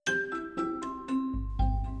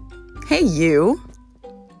Hey, you.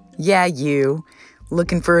 Yeah, you.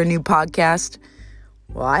 Looking for a new podcast?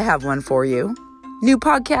 Well, I have one for you. New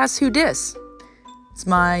podcast, Who Dis? It's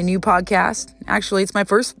my new podcast. Actually, it's my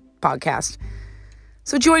first podcast.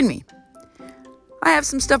 So join me. I have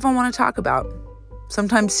some stuff I want to talk about.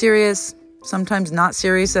 Sometimes serious, sometimes not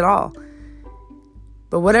serious at all.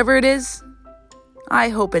 But whatever it is, I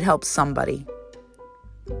hope it helps somebody.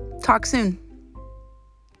 Talk soon.